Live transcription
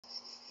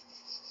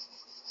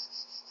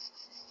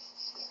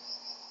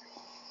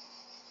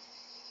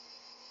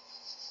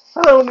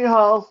Hello, 你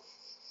好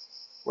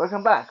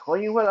Welcome back. 欢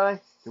迎回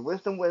来to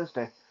Wisdom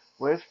Wednesday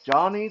with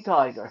Johnny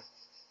Tiger.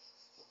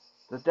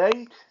 The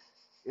date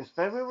is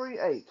February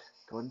 8th,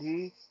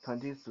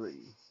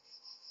 2023.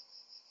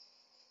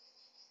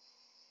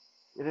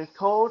 It is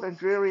cold and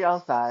dreary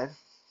outside,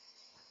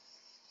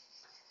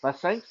 but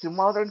thanks to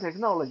modern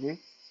technology,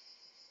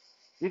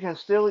 you can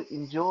still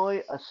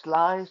enjoy a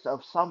slice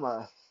of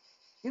summer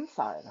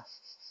inside.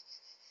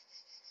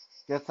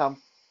 Get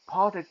some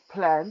potted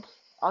plants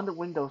on the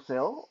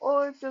windowsill,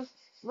 or just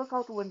look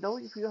out the window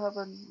if you have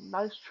a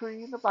nice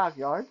tree in the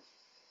backyard.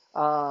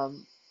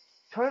 Um,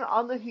 Turn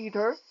on the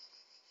heater,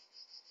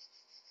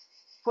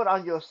 put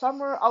on your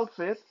summer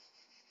outfit,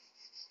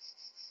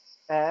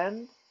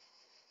 and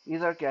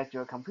either get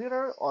your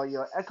computer or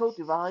your Echo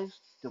device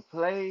to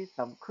play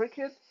some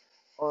cricket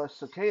or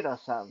cicada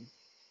sound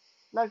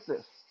like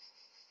this.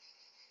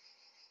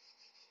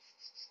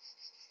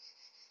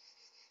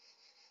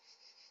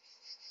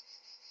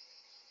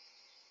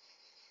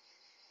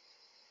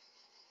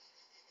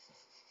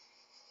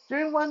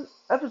 During one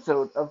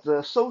episode of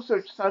the Soul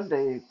Search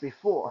Sunday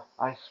before,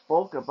 I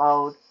spoke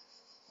about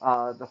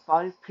the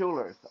five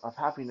pillars of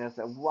happiness,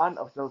 and one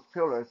of those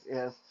pillars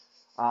is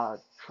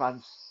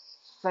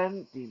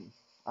transcending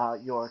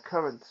your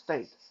current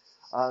state.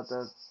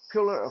 The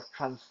pillar of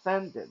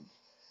transcendence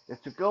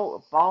is to go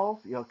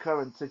above your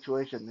current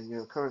situation and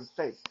your current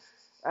state.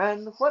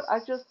 And what I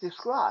just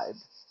described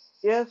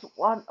is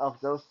one of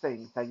those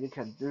things that you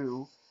can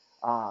do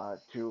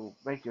to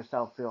make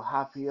yourself feel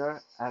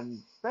happier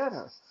and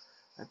better.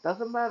 It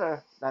doesn't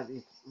matter that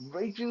it's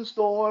raging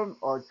storm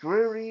or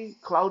dreary,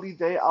 cloudy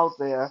day out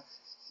there,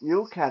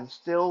 you can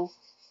still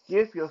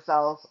give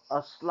yourself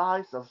a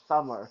slice of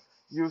summer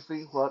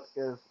using what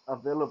is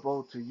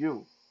available to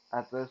you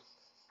at this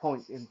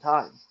point in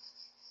time.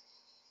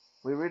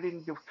 We really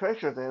need to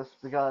treasure this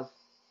because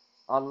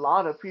a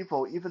lot of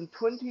people, even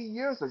 20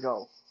 years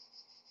ago,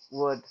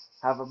 would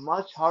have a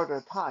much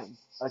harder time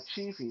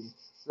achieving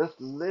this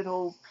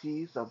little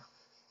piece of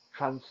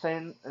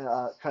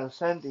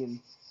transcending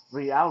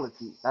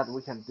reality that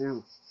we can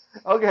do.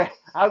 Okay,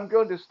 I'm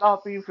going to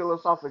stop being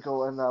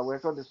philosophical and we're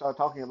going to start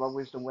talking about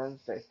Wisdom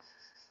Wednesday.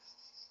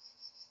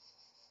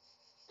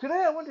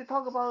 Today I want to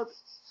talk about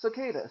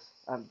cicadas.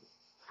 And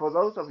for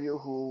those of you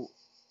who,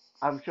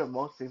 I'm sure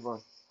most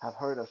people have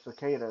heard of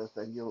cicadas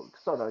and you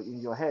sort of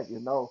in your head, you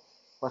know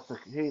what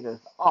cicadas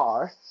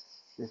are.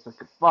 It's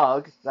like a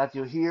bug that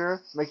you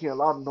hear making a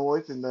lot of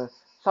noise in the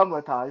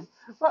summertime.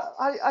 But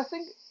I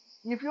think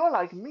if you're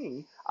like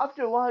me,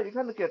 after a while you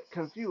kind of get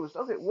confused.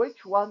 Okay,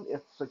 which one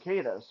is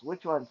cicadas?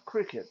 Which one's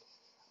cricket?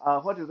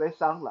 What do they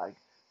sound like?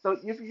 So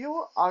if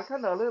you are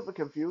kind of a little bit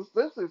confused,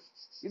 this is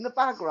in the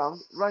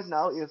background right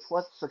now is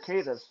what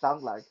cicadas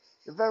sound like.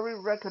 A very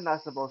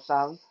recognizable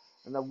sound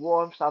in a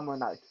warm summer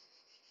night.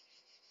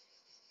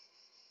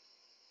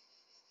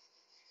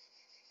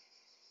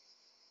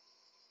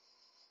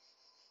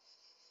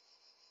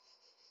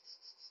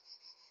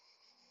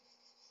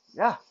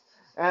 Yeah.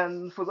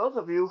 And for those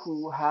of you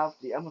who have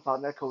the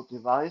Amazon Echo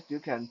device, you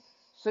can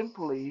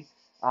simply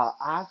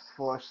ask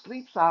for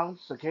sleep sound,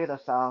 cicada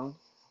sound,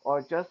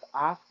 or just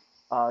ask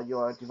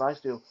your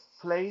device to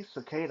play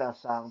cicada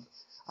sound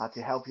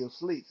to help you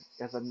sleep.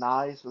 It's a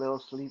nice little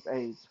sleep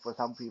aid for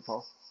some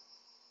people.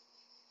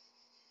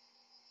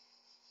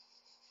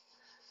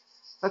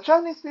 The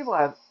Chinese people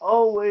have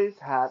always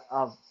had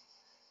a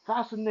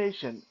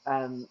fascination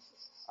and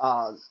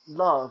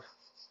love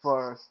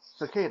for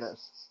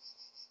cicadas.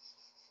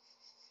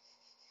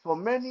 For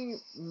many,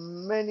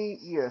 many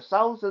years,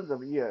 thousands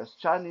of years,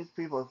 Chinese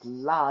people's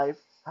life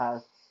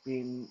has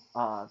been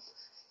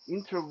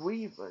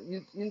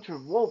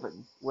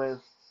interwoven with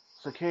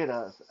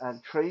cicadas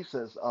and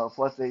traces of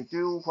what they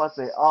do, what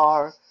they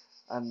are,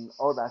 and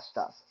all that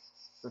stuff.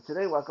 So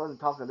today we're going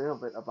to talk a little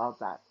bit about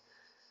that.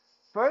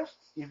 First,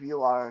 if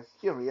you are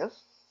curious,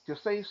 to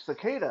say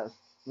cicadas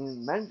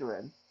in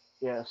Mandarin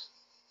is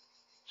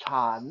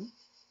chan,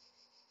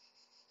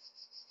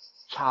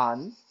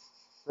 chan.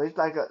 So it's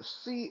like a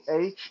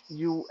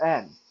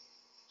Chun,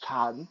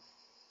 chan.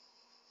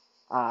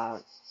 Uh,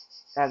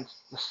 and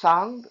the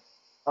sound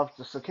of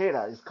the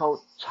cicada is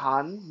called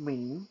chan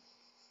min.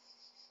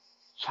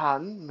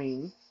 Chan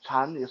min.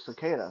 Chan is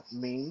cicada.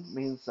 Min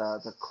means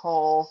the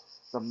call,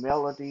 the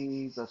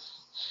melody, the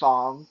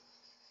song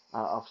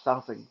of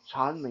something.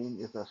 Chan min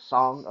is the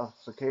song of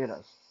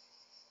cicadas.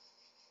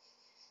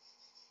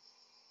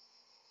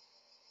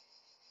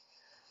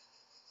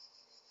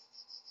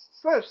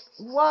 First,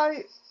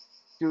 why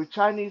do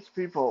Chinese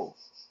people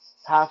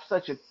have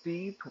such a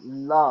deep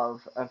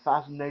love and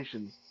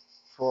fascination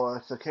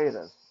for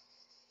cicadas?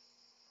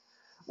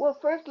 Well,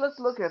 first let's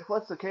look at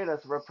what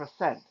cicadas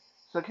represent.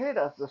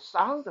 Cicadas, the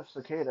sound of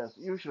cicadas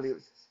usually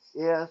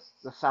is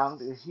the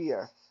sound you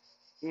hear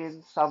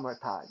in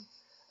summertime.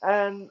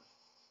 And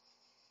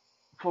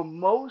for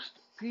most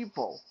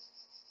people,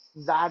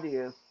 that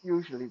is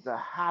usually the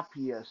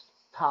happiest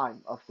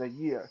time of the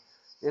year.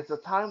 It's a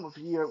time of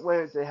year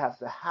where they have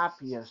the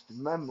happiest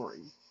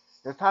memory.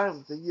 the time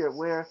of the year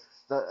where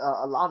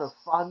a lot of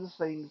fun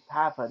things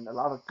happen, a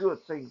lot of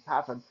good things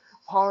happen,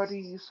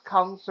 parties,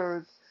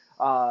 concerts,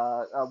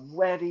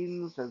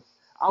 weddings, and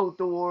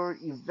outdoor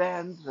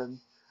events, and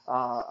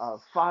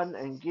fun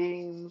and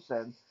games,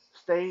 and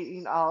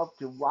staying up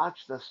to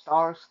watch the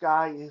star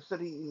sky, and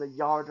sitting in the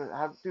yard and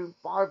have do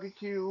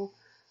barbecue.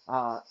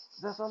 Uh,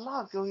 there's a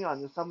lot going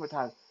on in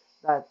summertime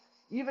that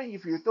even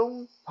if you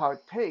don't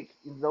partake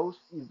in those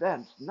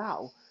events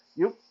now,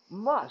 you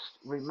must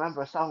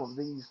remember some of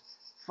these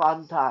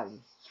fun times,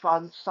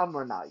 fun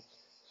summer nights,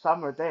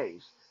 summer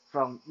days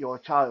from your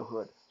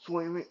childhood.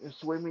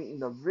 Swimming in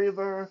the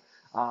river,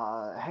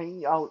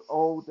 hanging out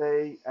all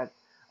day at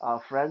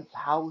friends'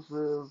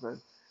 houses,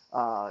 and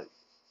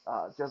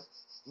uh, just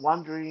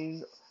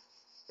wandering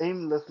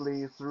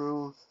aimlessly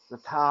through the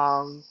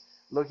town,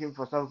 looking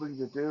for something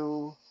to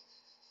do.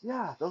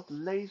 Yeah, those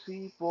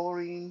lazy,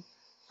 boring,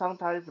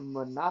 sometimes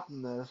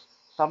monotonous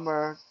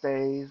summer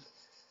days,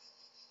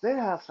 they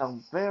have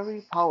some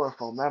very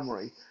powerful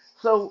memory.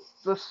 So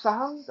the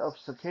sound of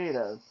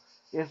cicadas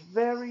is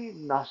very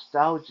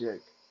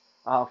nostalgic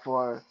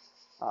for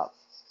uh,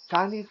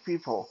 Chinese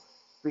people.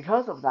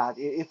 Because of that,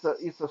 it's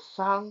a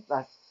sound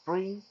that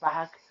brings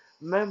back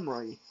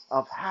memory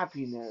of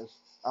happiness,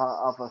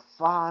 of a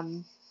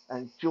fun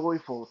and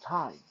joyful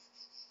time.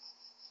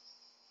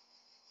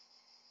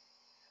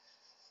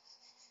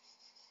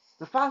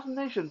 The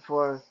fascination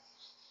for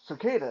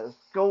cicadas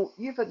go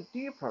even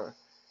deeper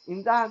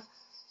in that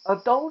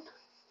adult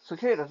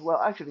cicadas,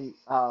 well, actually,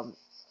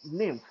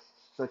 nymph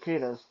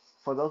cicadas,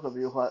 for those of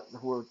you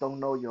who don't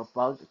know your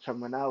bug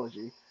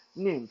terminology,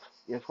 nymph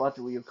is what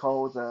we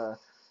call the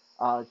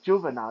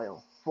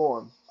juvenile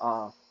form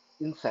of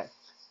insect.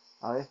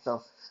 Alright,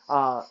 so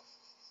uh,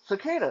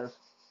 cicadas,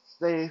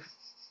 they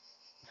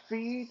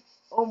feed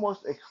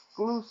almost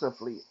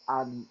exclusively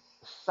on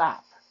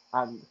sap,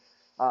 on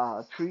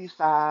tree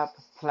sap,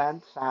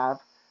 plant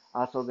sap.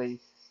 So they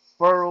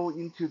burrow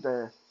into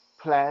the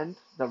plant,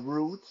 the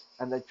roots,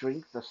 and they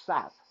drink the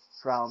sap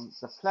from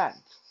the plant.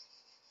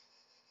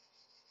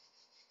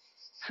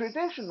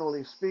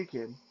 Traditionally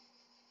speaking,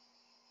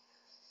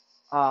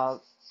 uh,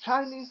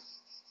 Chinese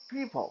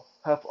people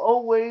have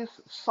always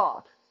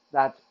thought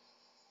that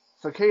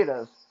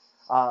cicadas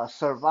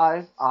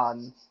survive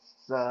on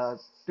the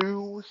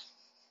dews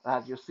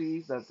that you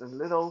see, the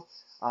little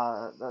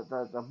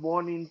the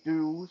morning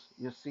dews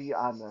you see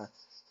on the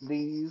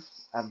leaves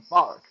and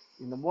bark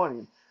in the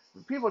morning.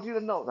 People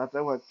didn't know that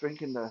they were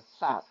drinking the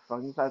sap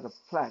from inside the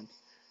plant.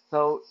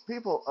 So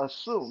people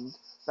assumed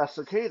that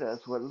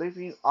cicadas were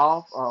living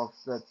off of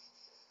the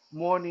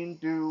morning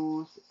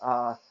dews,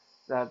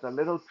 the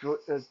little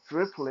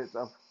driplets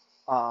of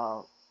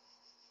uh,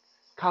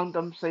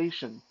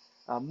 condensation,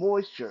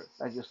 moisture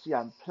that you see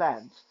on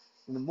plants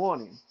in the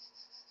morning.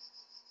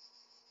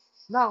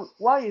 Now,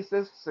 why is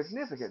this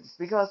significant?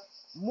 Because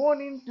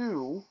morning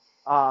dew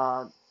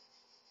uh,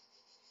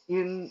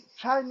 in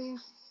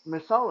Chinese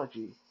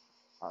mythology,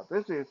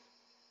 this is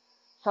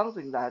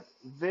something that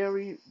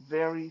very,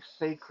 very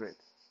sacred.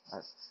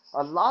 Uh,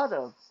 a lot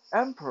of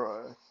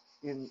emperors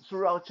in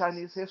throughout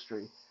Chinese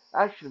history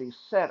actually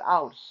set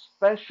out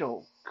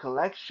special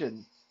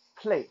collection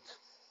plates,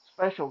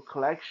 special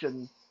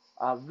collection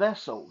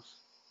vessels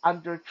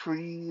under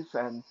trees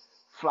and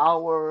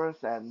flowers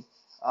and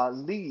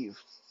leaves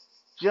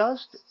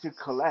just to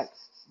collect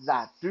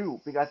that dew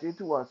because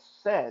it was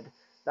said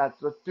that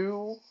the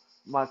dew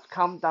must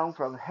come down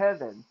from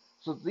heaven.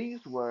 So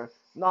these were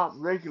not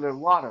regular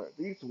water.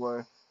 These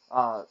were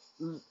uh,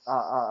 uh,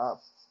 uh,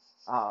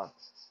 uh,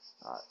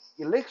 uh,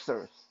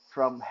 elixirs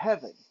from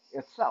heaven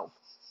itself.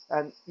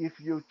 And if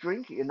you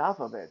drink enough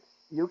of it,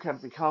 you can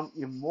become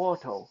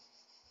immortal.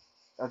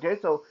 Okay,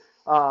 so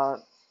uh,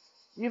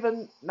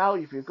 even now,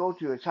 if you go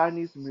to a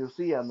Chinese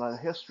museum, a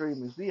history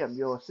museum,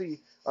 you'll see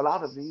a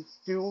lot of these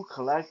dew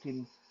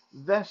collecting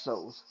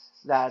vessels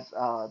that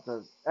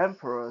the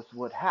emperors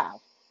would have.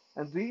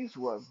 And these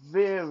were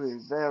very,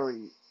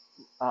 very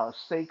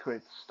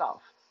sacred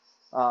stuff,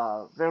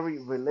 very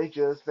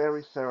religious,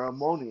 very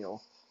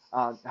ceremonial.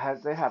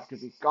 They have to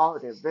be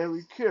guarded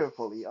very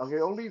carefully. Okay,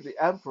 only the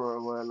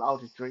emperor were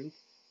allowed to drink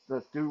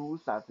the dews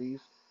that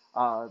these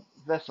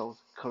vessels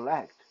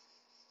collect.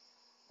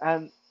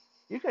 And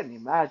you can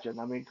imagine,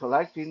 I mean,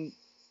 collecting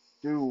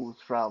dews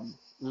from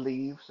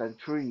leaves and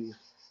trees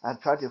and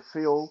try to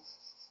fill,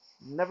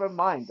 never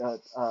mind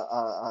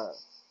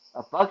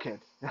a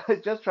bucket,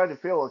 just try to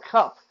fill a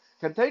cup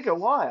can take a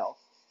while.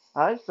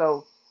 Right?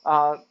 So,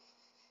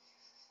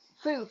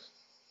 since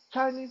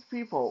Chinese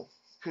people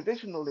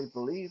traditionally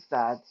believe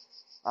that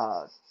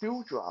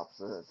dewdrops,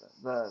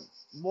 the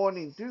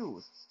morning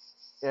dews,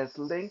 is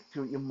linked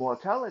to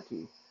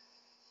immortality,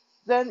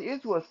 then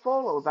it would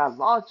follow that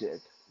logic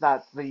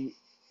that the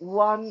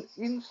one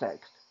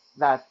insect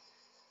that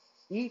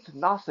eat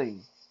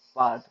nothing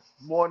but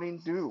morning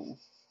dew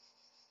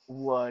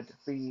would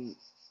be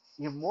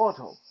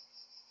immortal.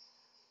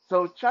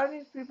 So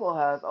Chinese people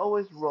have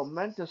always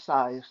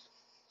romanticized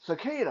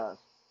cicadas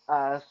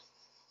as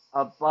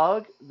a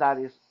bug that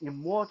is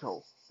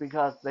immortal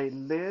because they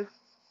live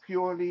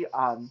purely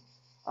on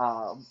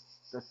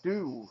the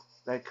dew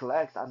they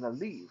collect on the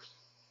leaves.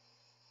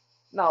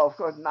 Now, of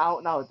course,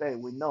 nowadays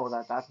we know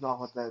that that's not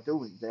what they're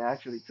doing. They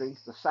actually drink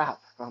the sap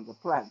from the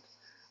plant.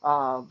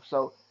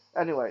 So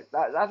anyway,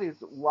 that is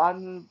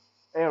one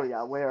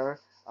area where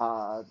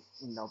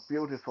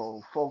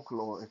beautiful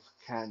folklore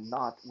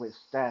cannot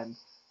withstand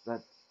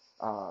the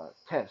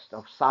test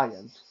of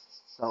science.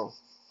 So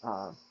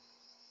uh,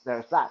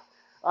 there's that.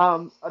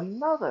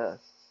 Another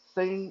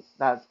thing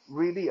that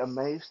really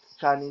amazed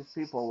Chinese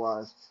people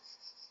was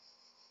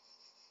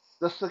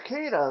the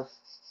cicadas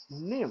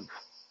nymph.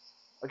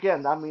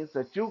 Again, that means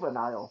the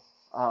juvenile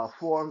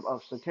form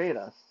of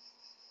cicadas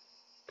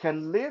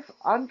can live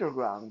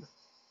underground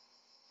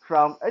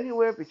from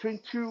anywhere between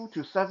 2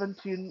 to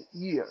 17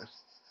 years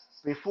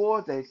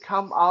before they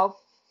come out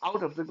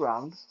of the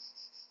ground,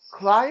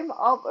 climb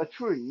up a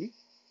tree,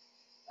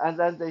 and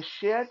then they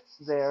shed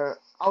their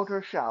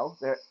outer shell,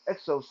 their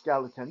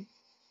exoskeleton,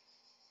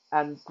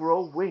 and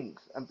grow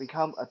wings and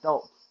become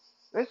adults.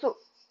 And so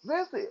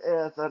this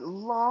is a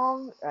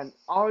long and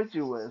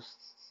arduous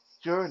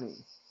journey.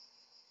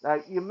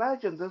 Like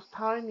imagine this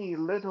tiny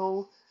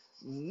little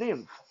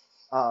nymph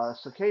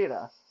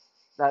cicada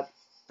that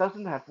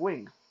doesn't have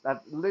wings,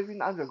 that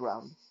living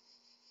underground,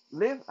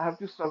 have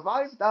to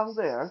survive down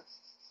there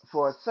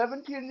for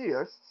 17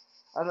 years,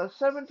 and then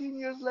 17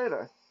 years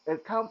later,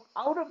 it comes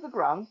out of the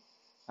ground,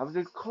 have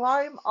to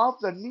climb up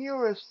the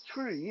nearest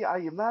tree. I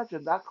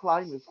imagine that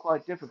climb is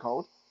quite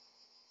difficult.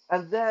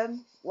 And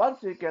then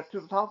once it gets to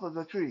the top of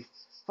the tree,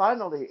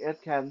 finally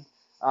it can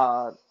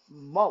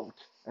molt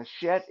and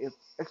shed its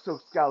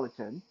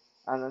exoskeleton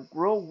and then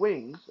grow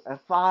wings, and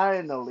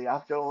finally,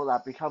 after all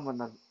that, become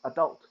an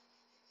adult.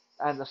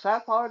 And the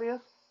sad part is,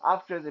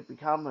 after they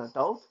become an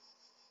adult,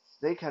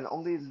 they can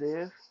only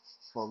live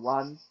for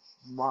 1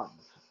 month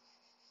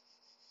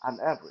on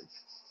average.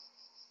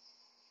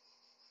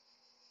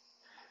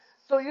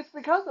 So it's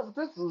because of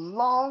this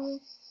long,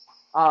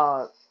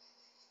 uh,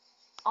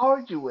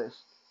 arduous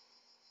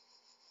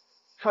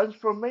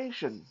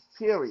transformation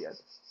period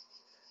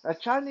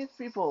that Chinese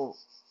people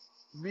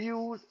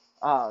viewed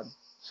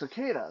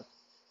cicadas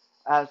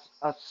as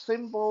a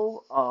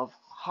symbol of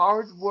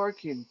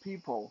hardworking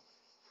people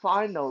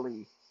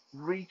finally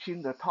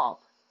reaching the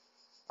top.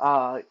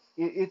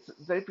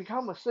 They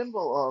become a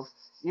symbol of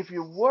if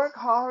you work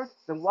hard,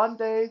 then one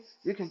day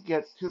you can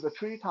get to the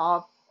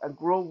treetop and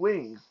grow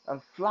wings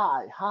and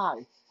fly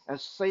high and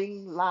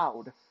sing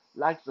loud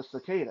like the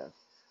cicadas.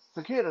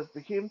 Cicadas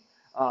became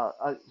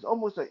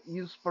almost an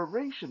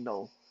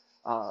inspirational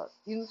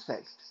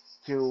insect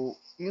to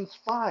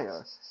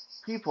inspire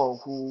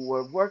people who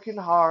were working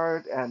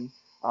hard and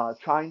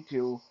trying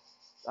to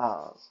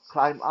uh,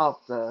 climb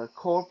up the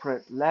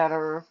corporate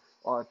ladder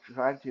or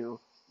trying to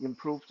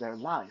improve their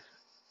life.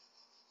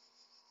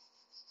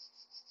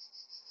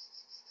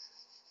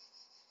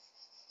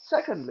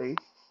 Secondly,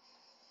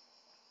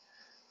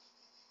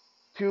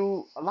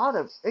 to a lot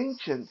of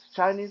ancient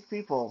Chinese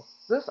people,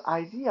 this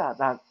idea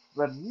that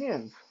the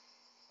nymph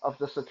of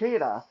the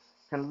cicada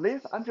can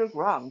live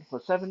underground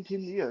for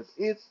 17 years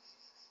is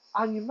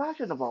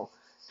unimaginable.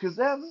 To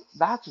them,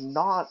 that's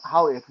not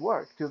how it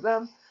worked. To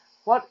them,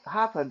 what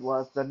happened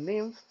was the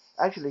nymph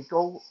actually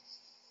go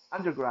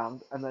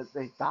underground and then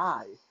they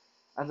die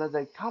and then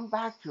they come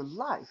back to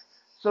life.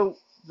 So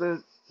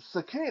the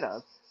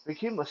cicadas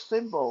became a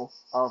symbol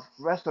of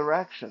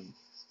resurrection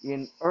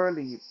in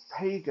early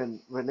pagan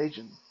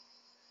religion.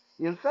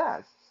 In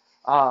fact,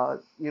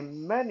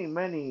 in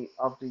many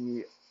of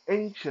the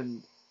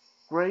ancient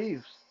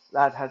graves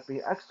that had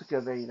been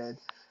excavated,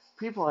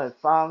 people had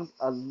found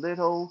a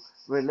little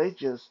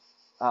religious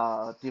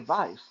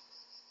device.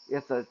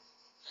 It's a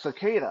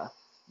cicada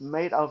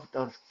made of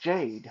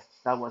jade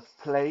that was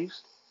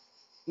placed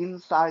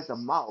inside the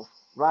mouth,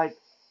 right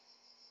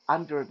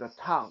under the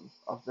tongue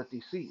of the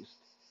deceased.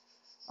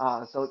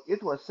 So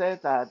it was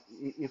said that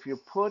if you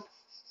put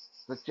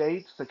the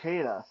jade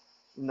cicada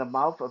in the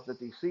mouth of the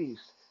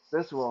deceased,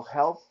 this will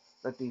help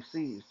the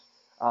deceased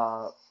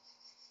uh,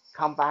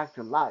 come back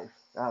to life,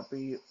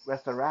 be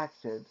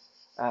resurrected,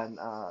 and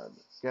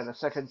get a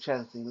second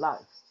chance in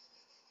life,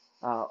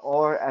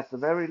 or at the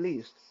very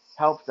least,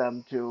 help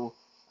them to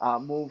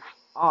move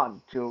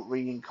on to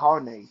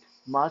reincarnate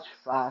much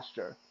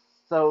faster.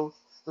 So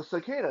the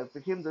cicada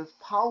became this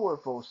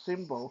powerful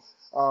symbol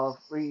of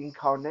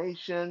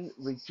reincarnation,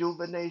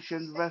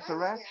 rejuvenation,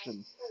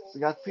 resurrection,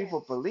 because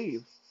people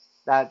believe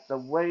that the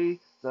way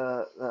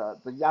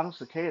the young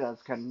cicadas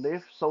can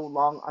live so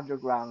long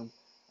underground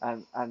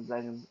and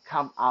then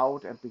come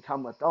out and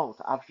become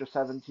adult after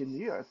 17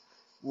 years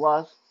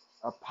was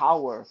a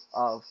power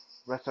of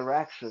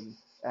resurrection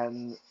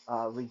and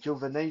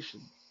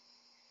rejuvenation.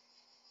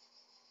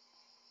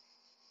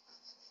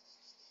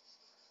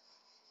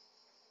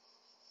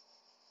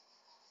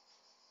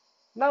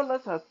 Now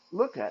let us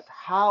look at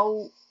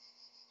how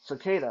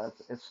cicadas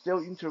is still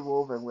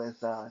interwoven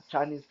with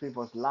Chinese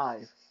people's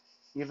life,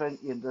 even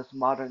in this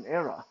modern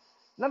era.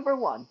 Number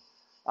one,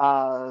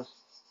 uh,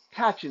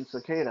 catching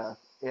cicadas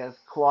is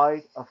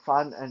quite a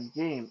fun and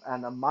game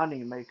and a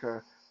money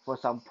maker for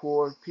some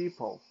poor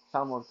people,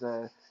 some of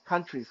the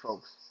country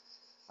folks.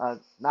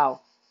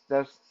 Now,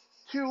 there's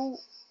two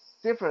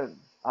different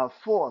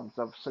forms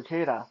of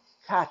cicada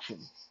catching.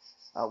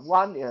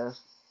 One is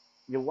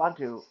you want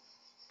to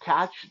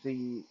catch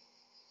the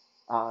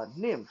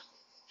nymphs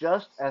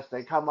just as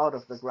they come out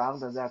of the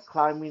ground and they're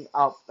climbing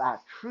up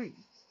that tree.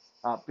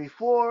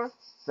 Before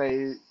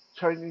they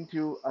turn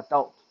into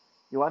adults,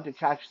 you want to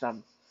catch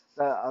them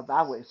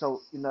that way.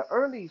 So in the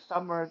early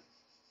summer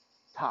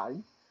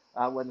time,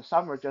 when the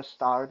summer just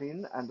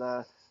starting and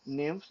the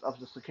nymphs of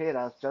the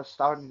cicadas just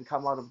starting to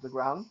come out of the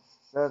ground,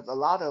 there's a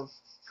lot of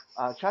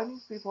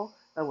Chinese people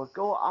that will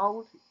go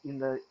out in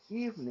the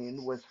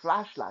evening with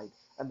flashlight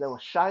and they will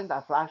shine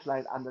that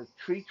flashlight on the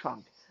tree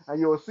trunk. And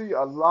you will see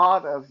a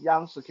lot of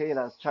young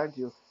cicadas trying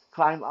to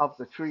climb up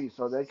the tree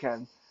so they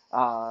can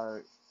uh,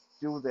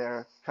 do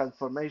their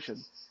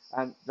transformation.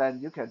 And then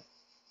you can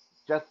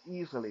just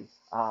easily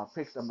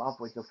pick them up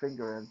with your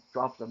finger and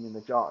drop them in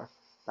the jar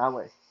that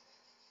way.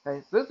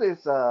 Okay, this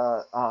is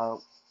the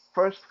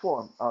first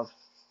form of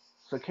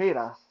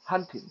cicada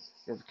hunting,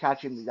 is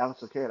catching the young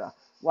cicada.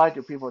 Why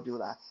do people do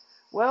that?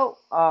 Well,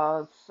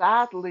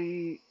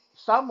 sadly,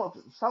 some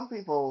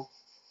people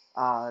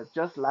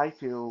just like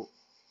to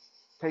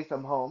take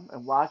them home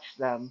and watch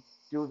them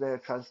do their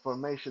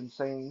transformation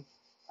thing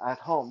at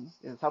home.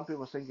 And some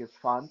people think it's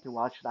fun to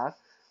watch that.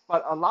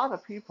 But a lot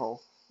of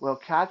people will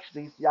catch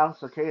these young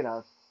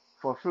cicadas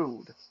for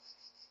food.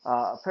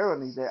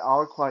 Apparently, they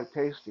are quite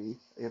tasty.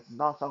 It's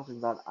not something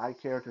that I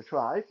care to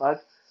try,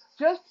 but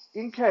just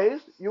in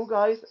case you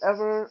guys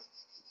ever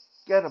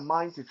get a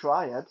mind to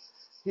try it,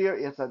 here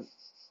is a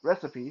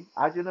recipe.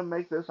 I didn't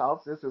make this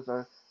up. This is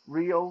a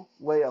real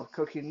way of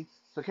cooking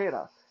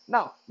cicada.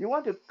 Now, you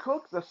want to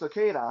cook the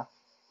cicada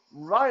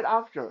right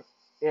after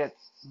it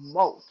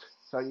molt.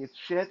 So it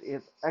shed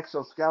its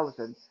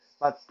exoskeleton,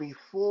 but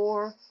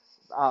before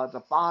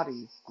the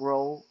body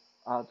grow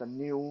the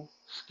new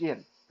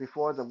skin,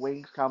 before the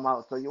wings come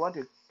out. So you want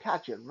to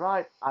catch it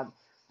right on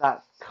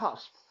that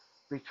cusp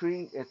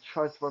between its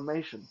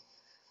transformation.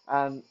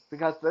 And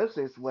because this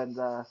is when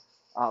the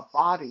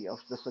body of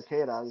the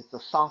cicada is the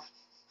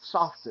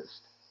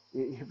softest.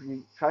 If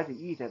you try to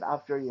eat it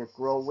after it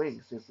grow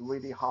wings, it's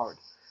really hard.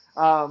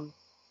 Um,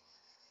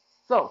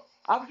 so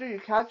after you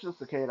catch the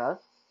cicada,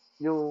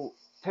 you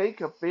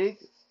take a big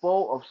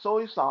bowl of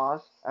soy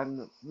sauce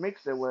and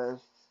mix it with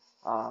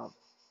uh,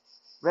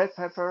 red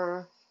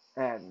pepper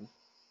and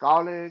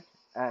garlic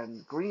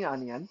and green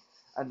onion,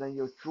 and then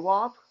you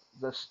drop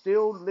the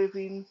still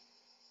living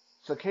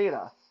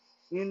cicada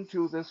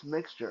into this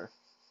mixture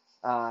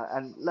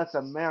and let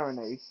them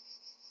marinate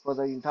for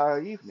the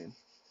entire evening.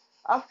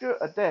 After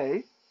a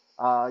day,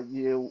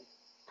 you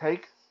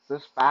take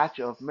this batch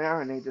of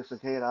marinated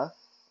cicada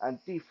and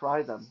deep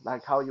fry them,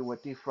 like how you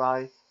would deep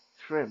fry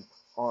shrimp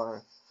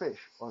or fish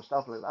or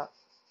stuff like that.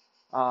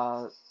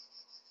 Uh,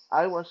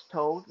 I was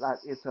told that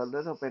it's a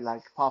little bit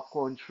like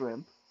popcorn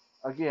shrimp.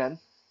 Again,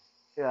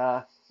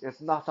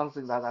 it's not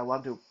something that I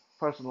want to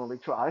personally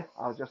try.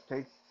 I'll just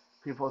take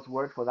people's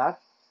word for that.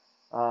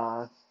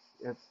 Uh,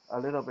 it's a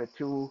little bit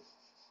too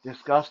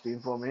disgusting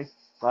for me,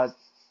 but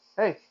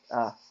hey,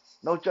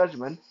 no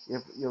judgment.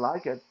 If you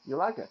like it, you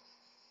like it.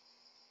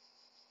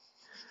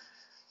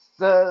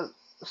 The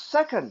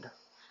second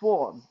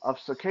form of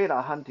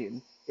cicada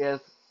hunting is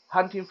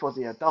hunting for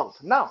the adult.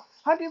 Now,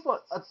 hunting for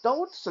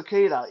adult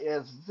cicada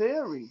is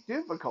very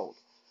difficult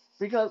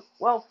because,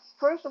 well,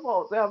 first of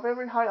all, they are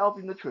very high up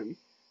in the tree.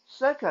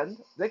 Second,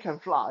 they can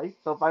fly,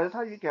 so by the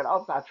time you get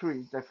up that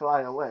tree, they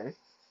fly away.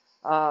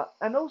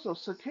 And also,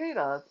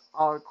 cicadas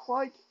are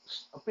quite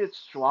a bit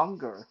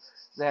stronger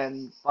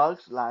than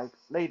bugs like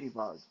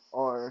ladybugs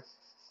or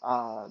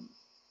um,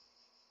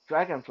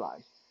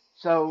 dragonflies.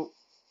 So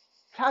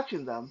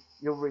catching them,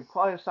 you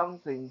require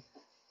something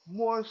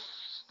more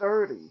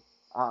sturdy,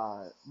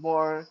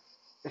 more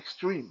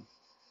extreme.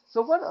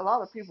 So what a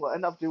lot of people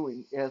end up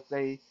doing is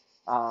they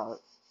uh,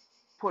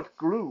 put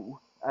glue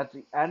at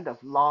the end of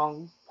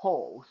long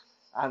poles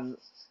and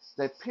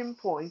they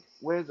pinpoint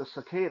where the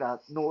cicada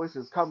noise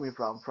is coming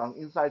from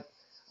inside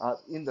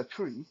in the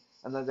tree,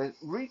 and then they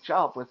reach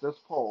up with this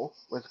pole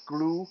with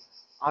glue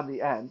on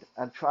the end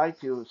and try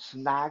to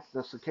snag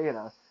the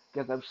cicada,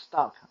 get them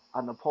stuck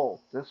on the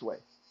pole this way.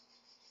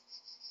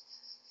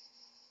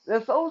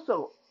 There's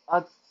also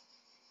a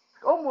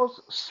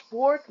almost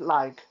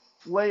sport-like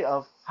way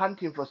of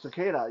hunting for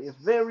cicada. It's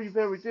very,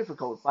 very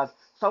difficult, but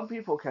some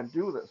people can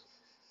do this.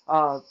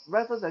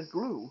 Rather than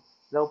glue,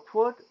 they'll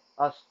put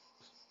a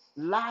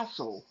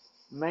lasso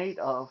made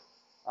of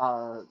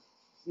uh,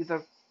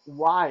 either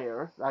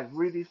wire, like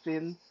really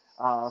thin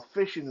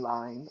fishing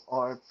line,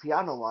 or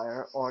piano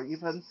wire, or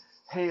even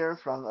hair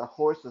from a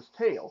horse's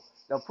tail.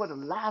 They'll put a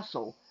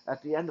lasso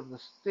at the end of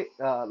the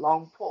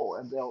long pole,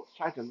 and they'll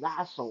try to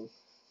lasso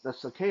the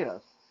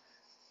cicadas.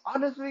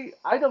 Honestly,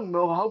 I don't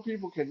know how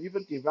people can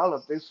even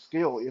develop this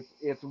skill.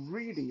 It's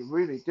really,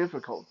 really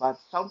difficult. But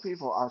some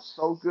people are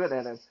so good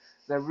at it,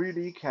 they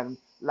really can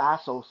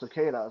lasso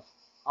cicadas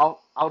out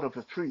of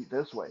the tree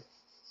this way.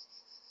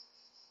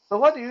 So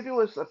what do you do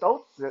with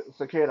adult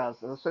cicadas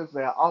since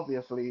they are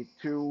obviously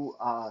too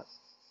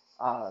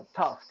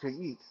tough to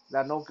eat?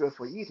 They're no good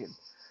for eating.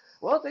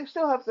 Well, they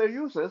still have their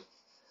uses.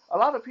 A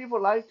lot of people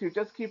like to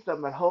just keep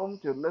them at home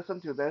to listen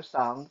to their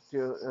sound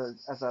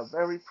as a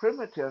very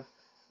primitive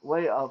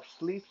way of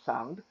sleep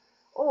sound,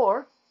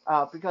 or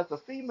because the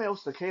female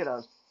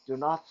cicadas do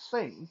not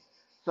sing,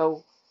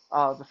 so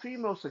the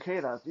female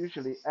cicadas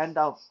usually end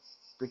up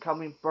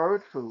becoming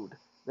bird food.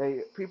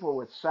 People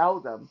would sell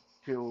them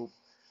to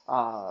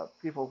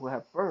people who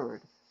have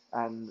bird,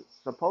 and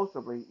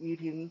supposedly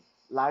eating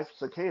live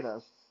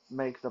cicadas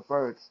make the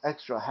bird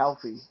extra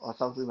healthy or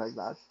something like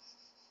that.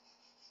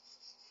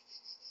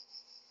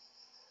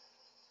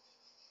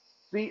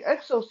 The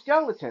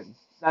exoskeleton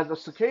that the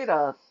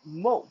cicada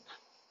molt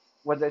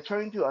when they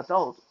turn into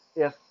adult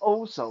is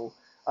also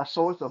a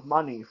source of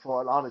money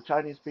for a lot of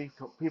Chinese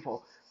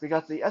people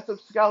because the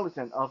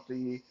exoskeleton of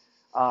the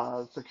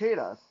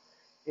cicadas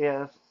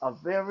is a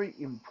very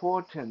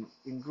important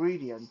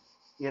ingredient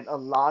in a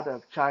lot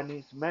of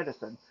Chinese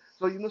medicine.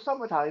 So in the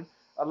summertime,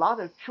 a lot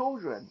of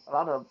children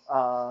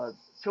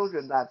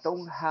that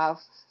don't have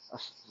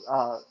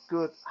a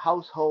good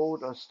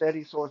household or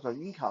steady source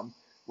of income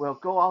will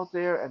go out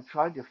there and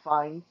try to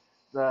find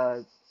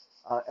the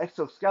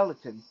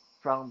exoskeleton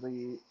from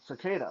the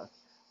cicadas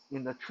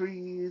in the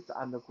trees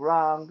and the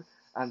ground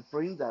and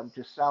bring them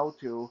to sell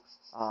to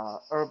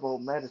herbal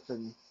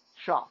medicine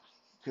shops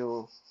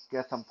to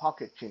get some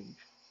pocket change.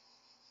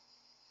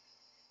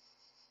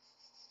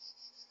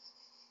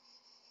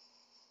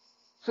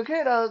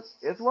 Cicada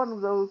is one of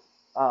those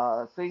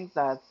things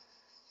that,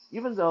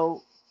 even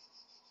though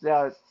they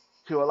are,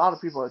 to a lot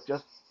of people,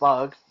 just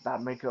bugs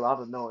that make a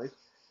lot of noise,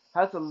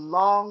 has a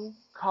long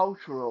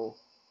cultural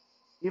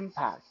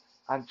impact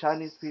on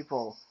Chinese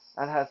people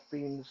and has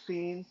been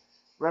seen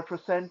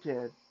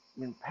represented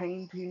in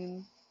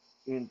painting,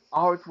 in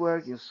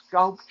artwork, in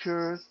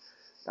sculptures,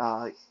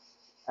 uh,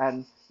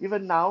 and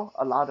even now,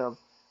 a lot of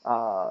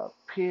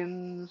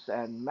pins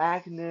and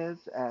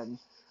magnets and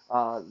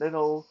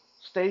little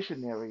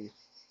stationaries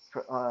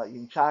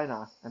in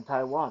China and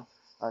Taiwan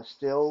are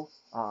still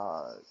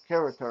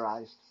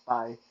characterized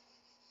by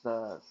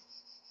the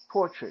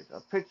portrait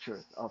or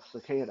pictures of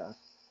cicadas.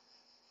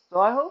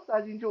 So I hope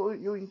that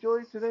you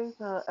enjoyed today's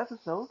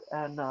episode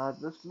and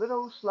this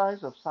little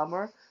slice of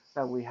summer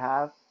that we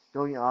have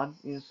going on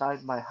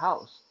inside my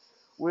house.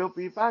 We'll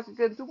be back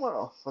again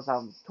tomorrow for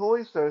some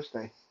Toy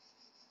Thursday.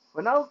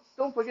 For now,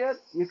 don't forget,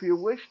 if you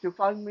wish to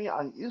find me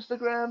on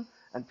Instagram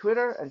and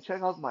Twitter and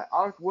check out my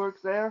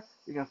artwork there,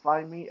 you can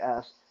find me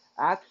as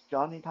at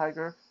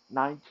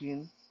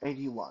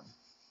JohnnyTiger1981.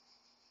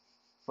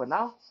 For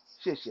now,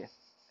 谢谢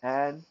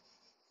and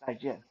再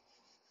见。